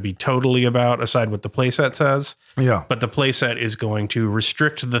game is going to be totally about, aside what the playset says. Yeah. But the playset is going to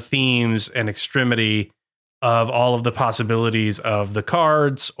restrict the themes and extremity of all of the possibilities of the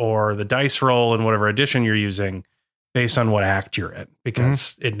cards or the dice roll and whatever edition you're using based on what act you're in,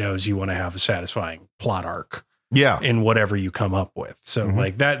 because it knows you want to have a satisfying plot arc. Yeah. In whatever you come up with. So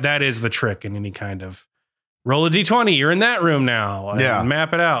like that is the trick in any kind of roll a D20. You're in that room now. And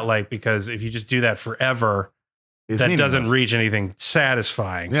map it out. Like, because if you just do that forever, that doesn't reach anything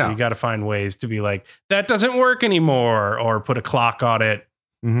satisfying. So you got to find ways to be like, that doesn't work anymore, or put a clock on it,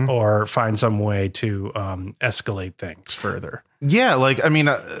 or find some way to escalate things further. Yeah. Like, I mean,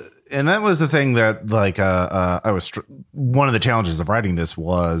 and that was the thing that like, one of the challenges of writing this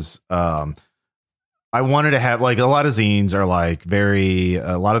was, I wanted to have like a lot of zines are like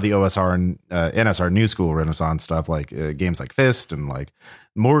a lot of the OSR and NSR new school Renaissance stuff, like games like Fist and like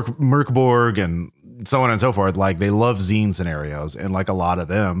Merkborg and so on and so forth. Like they love zine scenarios, and like a lot of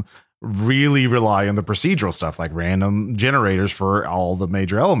them really rely on the procedural stuff, like random generators for all the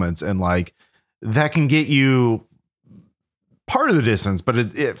major elements. And like that can get you part of the distance, but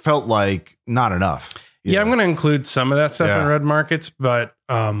it felt like not enough. Yeah, I'm going to include some of that stuff in red markets, but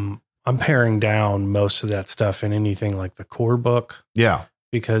I'm paring down most of that stuff in anything like the core book. Yeah.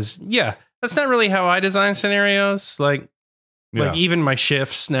 Because that's not really how I design scenarios. Like even my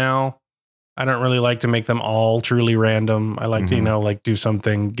shifts now, I don't really like to make them all truly random. I like to, like do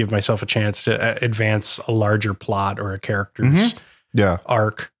something, give myself a chance to advance a larger plot or a character's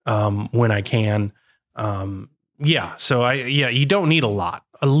arc when I can. So you don't need a lot.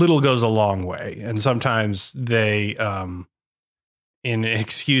 A little goes a long way. And sometimes they, in an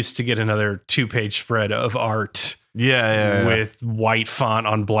excuse to get another 2-page spread of art with white font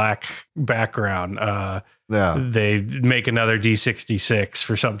on black background, they make another D66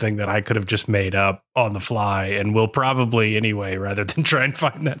 for something that I could have just made up on the fly and will probably anyway, rather than try and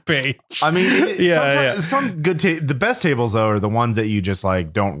find that page. I mean, some good, the best tables though are the ones that you just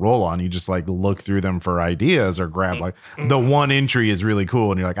like don't roll on. You just like look through them for ideas or grab like the one entry is really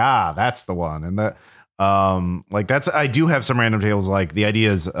cool. And you're like, that's the one. And that, I do have some random tables. Like the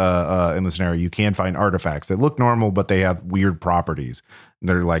ideas, in the scenario, you can find artifacts that look normal, but they have weird properties.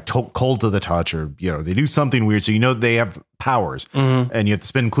 They're like cold to the touch, or they do something weird. So they have powers, and you have to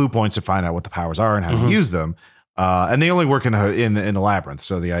spend clue points to find out what the powers are and how to use them. And they only work in the labyrinth.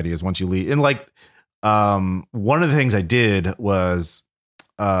 So the idea is once you leave, and like one of the things I did was,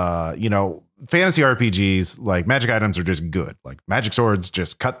 fantasy RPGs, like magic items are just good. Like magic swords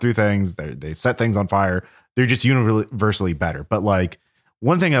just cut through things. They set things on fire. They're just universally better. But like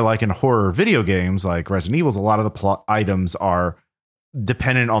one thing I like in horror video games, like Resident Evil, is a lot of the plot items are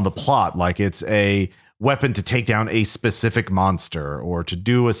dependent on the plot. Like it's a weapon to take down a specific monster or to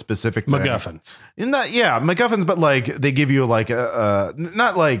do a specific thing. MacGuffins. MacGuffins, but like they give you like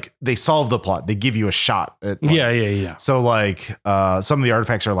not like they solve the plot, they give you a shot at like, so like some of the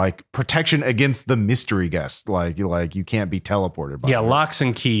artifacts are like protection against the mystery guest, like you can't be teleported by locks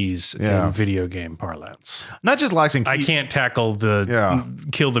and keys in video game parlance. Not just locks and keys. I can't tackle the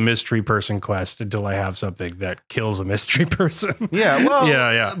kill the mystery person quest until I have something that kills a mystery person.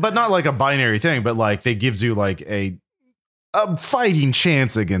 But not like a binary thing, but like it gives you like a fighting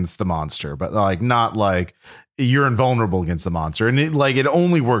chance against the monster, but like not like you're invulnerable against the monster, and it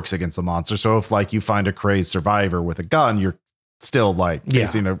only works against the monster. So if like you find a crazed survivor with a gun, you're still like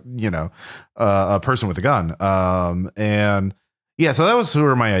facing a person with a gun. So that was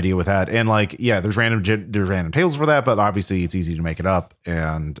sort of my idea with that. And like there's random tables for that, but obviously it's easy to make it up.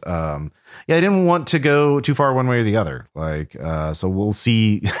 And I didn't want to go too far one way or the other. Like so we'll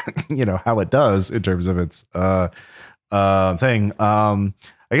see how it does in terms of its thing.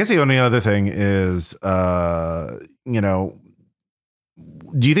 I guess the only other thing is do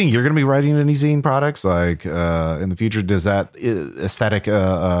you think you're going to be writing any zine products like in the future? Does that aesthetic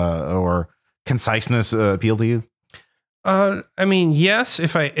or conciseness appeal to you? I mean, yes,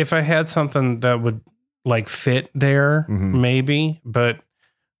 if I had something that would like fit there, maybe, but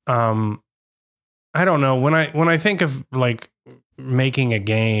I don't know. When I think of like making a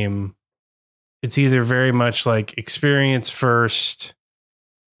game, it's either very much like experience first,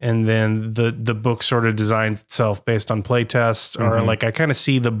 and then the book sort of designs itself based on playtest, or like I kind of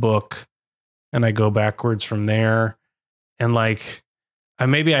see the book and I go backwards from there, and like.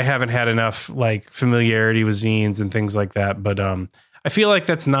 Maybe I haven't had enough like familiarity with zines and things like that, but I feel like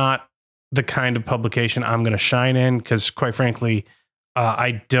that's not the kind of publication I'm going to shine in, because quite frankly,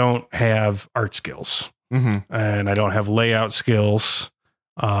 I don't have art skills and I don't have layout skills,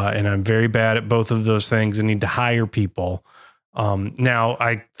 and I'm very bad at both of those things and need to hire people. Now,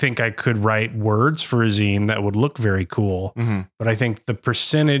 I think I could write words for a zine that would look very cool, but I think the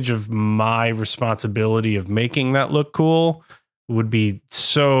percentage of my responsibility of making that look cool would be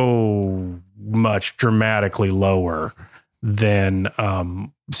so much dramatically lower than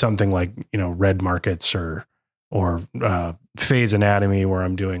something like red markets or phase anatomy, where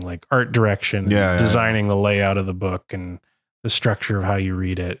I'm doing like art direction, designing the layout of the book and the structure of how you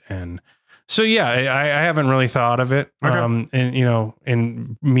read it. And so I haven't really thought of it. And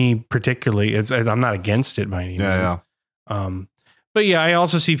and me particularly, I'm not against it by any means. But I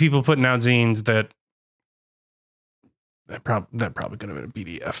also see people putting out zines that probably going to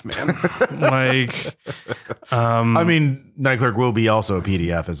be a PDF, man. Like, I mean, Night Clerk will be also a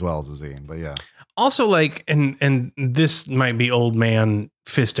PDF as well as a zine, but also like, and this might be old man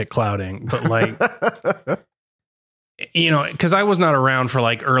fistic clouding, but like, you know, because I was not around for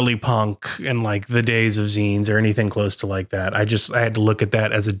like early punk and like the days of zines or anything close to like that. I had to look at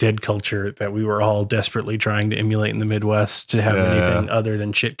that as a dead culture that we were all desperately trying to emulate in the Midwest to have anything other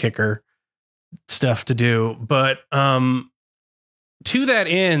than shit kicker stuff to do. But to that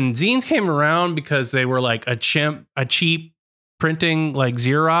end, zines came around because they were like a cheap printing like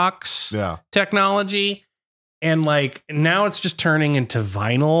Xerox technology. And like now it's just turning into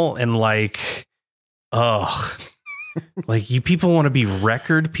vinyl and like, like you people want to be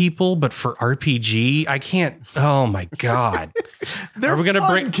record people, but for RPG, I can't. Oh my God. Are we going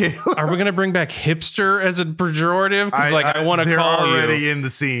to bring back hipster as a pejorative? Cause like I want to call you already in the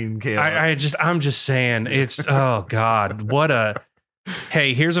scene. Caleb. I'm just saying it's, oh God, what a,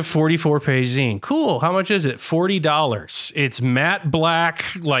 hey, here's a 44-page zine. Cool. How much is it? $40. It's matte black,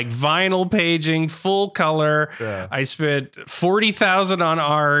 like vinyl paging, full color. Yeah. I spent $40,000 on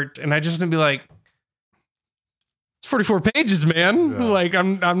art, and I just gonna be like, it's 44 pages, man. Yeah. Like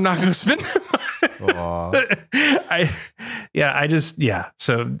I'm not gonna spend that.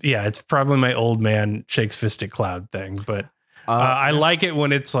 So yeah, it's probably my old man shakes fistic cloud thing, but I like it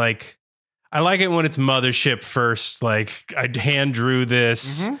when it's like. I like it when it's mothership first. Like I hand drew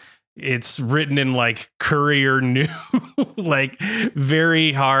this. Mm-hmm. It's written in like Courier New, like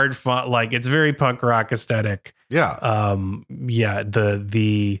very hard font. Like it's very punk rock aesthetic. Yeah.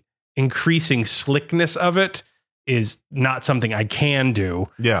 The increasing slickness of it is not something I can do.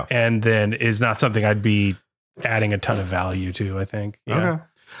 Yeah. And then is not something I'd be adding a ton of value to, I think. Yeah. Okay.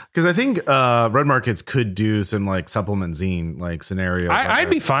 Because I think Red Markets could do some like supplement zine like scenarios. I'd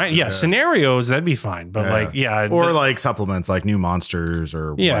be fine. Yeah, scenarios that'd be fine. But or like supplements like new monsters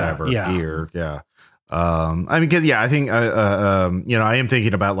or whatever gear. Yeah. I mean, because I think I am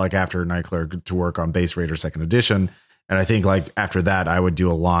thinking about like after Night Clerk to work on Base Raider Second Edition, and I think like after that I would do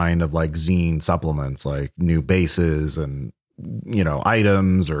a line of like zine supplements like new bases and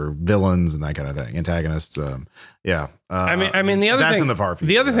items or villains and that kind of thing, antagonists. I mean, the other thing,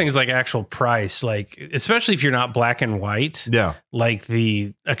 the other thing is like actual price, like especially if you're not black and white. Yeah, like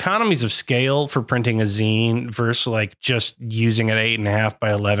the economies of scale for printing a zine versus like just using an 8.5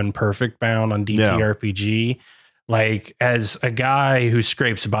 by 11 perfect bound on DTRPG. Like as a guy who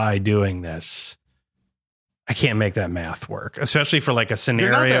scrapes by doing this, I can't make that math work, especially for like a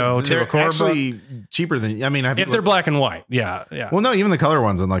scenario to a core actually book. Cheaper than, I mean, if they're black and white. Yeah. Well, no, even the color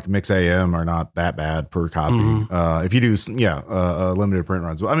ones in like Mix AM are not that bad per copy. Mm-hmm. If you do, limited print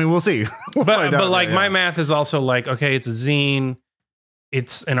runs. I mean, we'll see. But my math is also like, okay, it's a zine.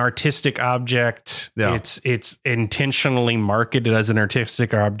 It's an artistic object. Yeah. It's intentionally marketed as an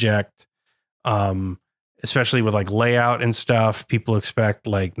artistic object. Especially with like layout and stuff, people expect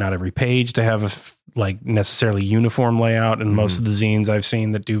like not every page to have like necessarily uniform layout, and most of the zines I've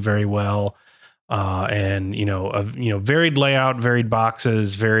seen that do very well, and varied layout, varied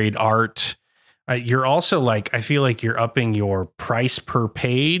boxes, varied art. You're also like, I feel like you're upping your price per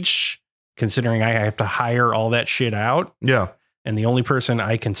page, considering I have to hire all that shit out. Yeah. And the only person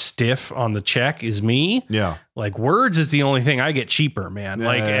I can stiff on the check is me. Yeah. Like words is the only thing I get cheaper, man.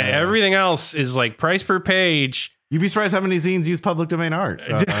 Everything else is like price per page. You'd be surprised how many zines use public domain art.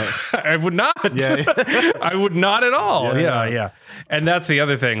 I would not. Yeah. I would not at all. Yeah. And that's the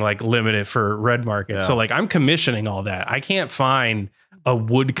other thing, like limited for Red Market. Yeah. So like I'm commissioning all that. I can't find a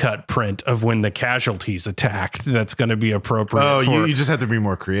woodcut print of when the casualties attacked that's going to be appropriate. Oh, you just have to be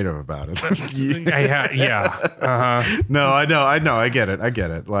more creative about it. No, I know. I get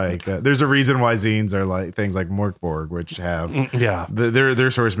it. Like there's a reason why zines are like things like Morkborg, which have their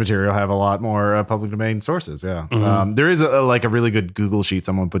source material have a lot more public domain sources. Yeah. Mm-hmm. There is a really good Google sheet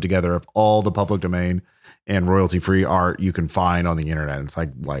someone put together of all the public domain and royalty free art you can find on the internet. It's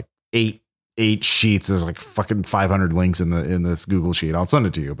like eight sheets. There's like fucking 500 links in this Google sheet. I'll send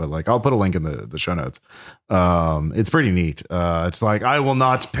it to you, but like I'll put a link in the show notes. It's pretty neat. It's like I will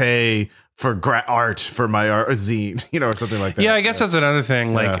not pay for art for my art zine, or something like that. Yeah, I guess that's another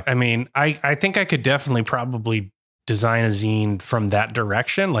thing. Like, I mean, I think I could definitely probably design a zine from that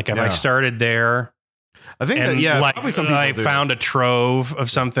direction. Like if I started there, I think like probably some people I found a trove of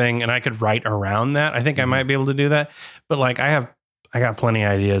something and I could write around that. I think I might be able to do that. But like I got plenty of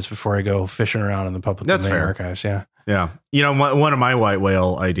ideas before I go fishing around in the public domain archives. Yeah. Yeah. One of my white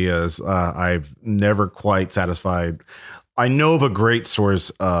whale ideas, I've never quite satisfied. I know of a great source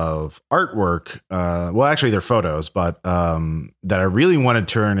of artwork. Well, actually they're photos, but that I really want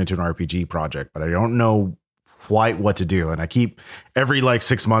to turn into an RPG project, but I don't know quite what to do. And I keep every like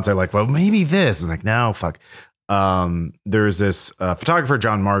 6 months, I like, well, maybe this is like, no, fuck. There's this photographer,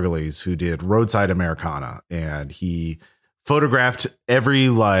 John Margulies, who did Roadside Americana, and he photographed every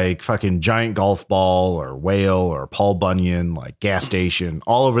like fucking giant golf ball or whale or Paul Bunyan, like gas station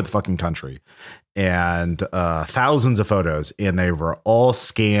all over the fucking country, and thousands of photos, and they were all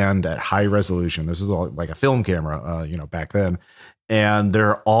scanned at high resolution. This is all like a film camera, back then. And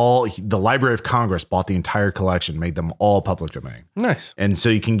the Library of Congress bought the entire collection, made them all public domain. Nice. And so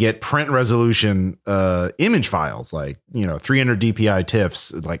you can get print resolution image files, like, 300 DPI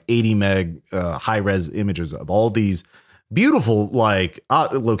TIFFs, like 80 meg high res images of all these beautiful like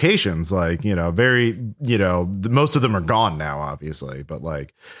locations, like, very, most of them are gone now, obviously, but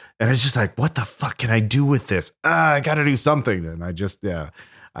like, and it's just like, what the fuck can I do with this? I got to do something. And I just,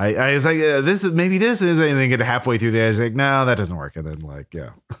 I was like, this is anything. Get halfway through the, I was like, no, that doesn't work. And then like,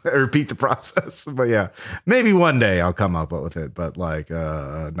 I repeat the process. But maybe one day I'll come up with it, but like,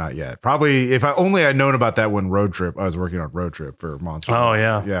 not yet. Probably if I'd known about that when I was working on Road Trip for Monster. Oh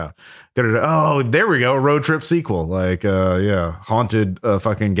yeah. Yeah. Oh, there we go. Road Trip sequel. Like, haunted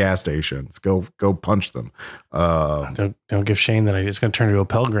fucking gas stations. Go punch them. Don't give Shane that it's going to turn into a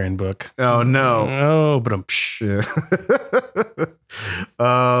Pelgrane book. Oh no. Oh,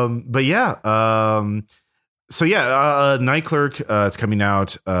 but yeah. Night Clerk is coming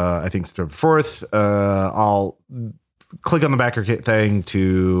out I think September 4th. I'll click on the backer kit thing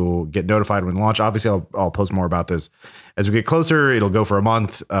to get notified when launch. Obviously I'll post more about this as we get closer. It'll go for a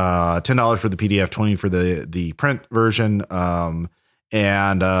month, $10 for the PDF, $20 for the print version.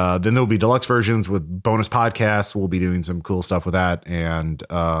 And then there'll be deluxe versions with bonus podcasts. We'll be doing some cool stuff with that. And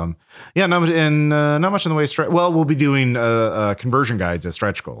not much in the way of we'll be doing conversion guides as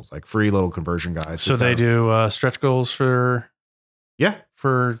stretch goals, like free little conversion guides. So they do stretch goals for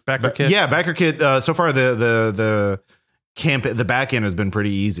backer kit. Yeah, backer kit. So far the back end has been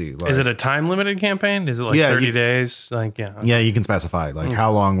pretty easy. Like, is it a time limited campaign? Is it like 30 days? Like you can specify like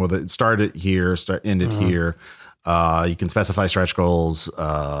how long will it start it here, end it here. You can specify stretch goals,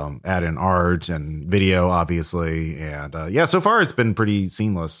 add in art and video, obviously. And so far it's been pretty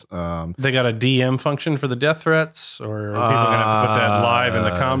seamless. They got a DM function for the death threats, or are people going to have to put that live in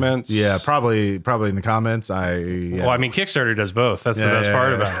the comments? Yeah, probably in the comments. Well, I mean, Kickstarter does both. That's the best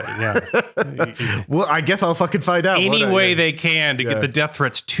part about it. Yeah. Well, I guess I'll fucking find out. Any way they can to get the death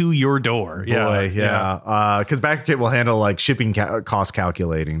threats to your door. Because BackerKit will handle like shipping cost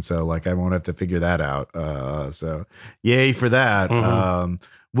calculating. So like I won't have to figure that out. So yay for that. Mm-hmm.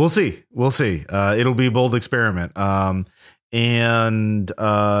 We'll see. It'll be a bold experiment. But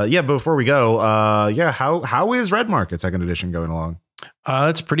before we go, how is Red Market Second Edition going along?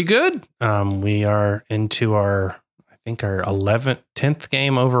 It's pretty good. We are into our 10th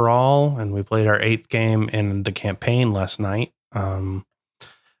game overall, and we played our 8th game in the campaign last night.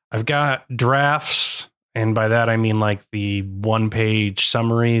 I've got drafts, and by that I mean like the 1-page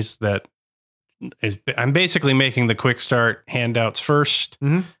summaries that I'm basically making the quick start handouts first,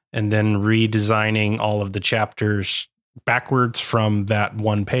 and then redesigning all of the chapters backwards from that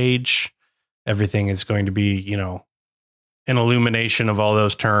 1 page. Everything is going to be, an illumination of all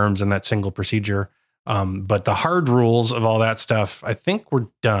those terms and that single procedure. But the hard rules of all that stuff, I think we're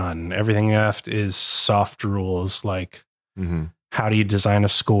done. Everything left is soft rules, like how do you design a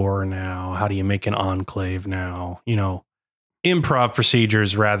score now? How do you make an enclave now? Improv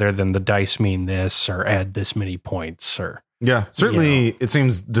procedures rather than the dice mean this or add this many points or certainly it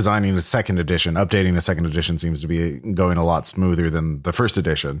seems updating the second edition seems to be going a lot smoother than the first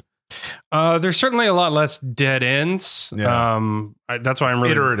edition. There's certainly a lot less dead ends. That's why I'm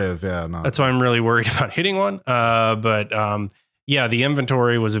really iterative. That's why I'm really worried about hitting one. The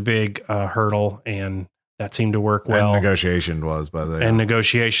inventory was a big hurdle, and that seemed to work well. And negotiation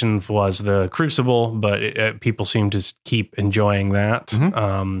was the crucible, but people seem to keep enjoying that.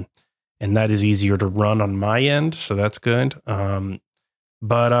 And that is easier to run on my end. So that's good.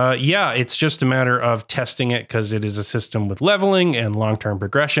 It's just a matter of testing it because it is a system with leveling and long-term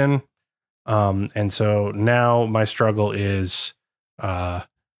progression. And so now my struggle is, I'm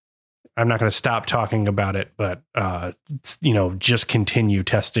not going to stop talking about it, but, just continue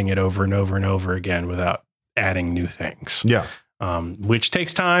testing it over and over and over again without adding new things. Which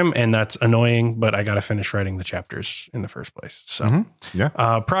takes time, and that's annoying, but I got to finish writing the chapters in the first place. So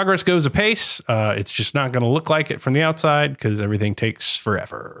progress goes apace. It's just not going to look like it from the outside because everything takes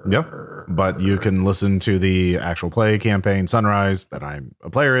forever. But you can listen to the actual play campaign Sunrise that I'm a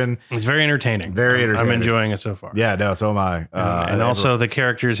player in. It's very entertaining. I'm enjoying it so far. So am I. And also the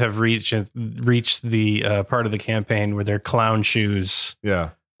characters have reached the part of the campaign where their clown shoes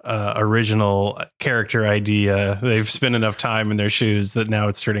original character idea. They've spent enough time in their shoes that now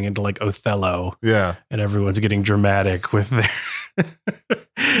it's turning into like Othello. Yeah. And everyone's getting dramatic with their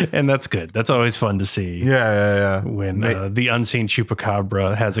and that's good. That's always fun to see. Yeah. When the unseen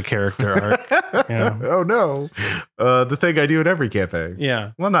chupacabra has a character arc. Yeah. Oh no. The thing I do in every campaign.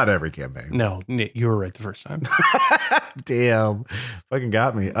 Yeah. Well, not every campaign. No, you were right the first time. Damn. Fucking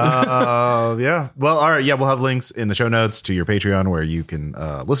got me. Yeah. Well, all right. Yeah. We'll have links in the show notes to your Patreon where you can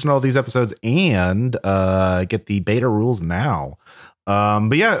listen to all these episodes and get the beta rules now.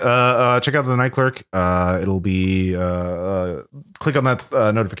 But yeah, check out the Night Clerk. It'll be click on that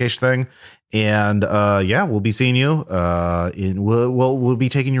notification thing, and yeah, we'll be seeing you. We'll be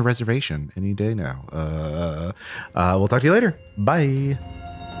taking your reservation any day now. We'll talk to you later. Bye.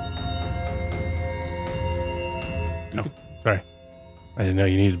 Oh, sorry, I didn't know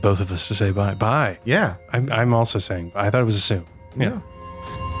you needed both of us to say bye. Bye. Yeah, I'm also saying bye. I thought it was assumed. Yeah.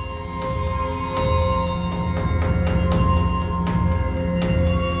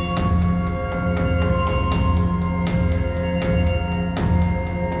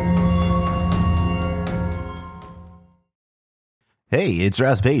 Hey, it's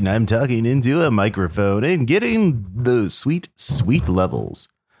Ross Payton. I'm talking into a microphone and getting those sweet, sweet levels.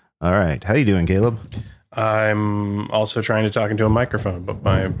 All right. How you doing, Caleb? I'm also trying to talk into a microphone, but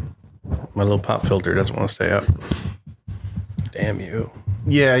my little pop filter doesn't want to stay up. Damn you.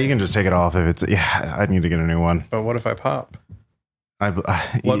 Yeah, you can just take it off if it's... Yeah, I need to get a new one. But what if I pop?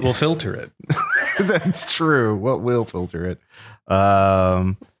 What will filter it? That's true. What will filter it?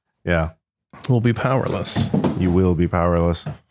 Yeah. We'll be powerless. You will be powerless.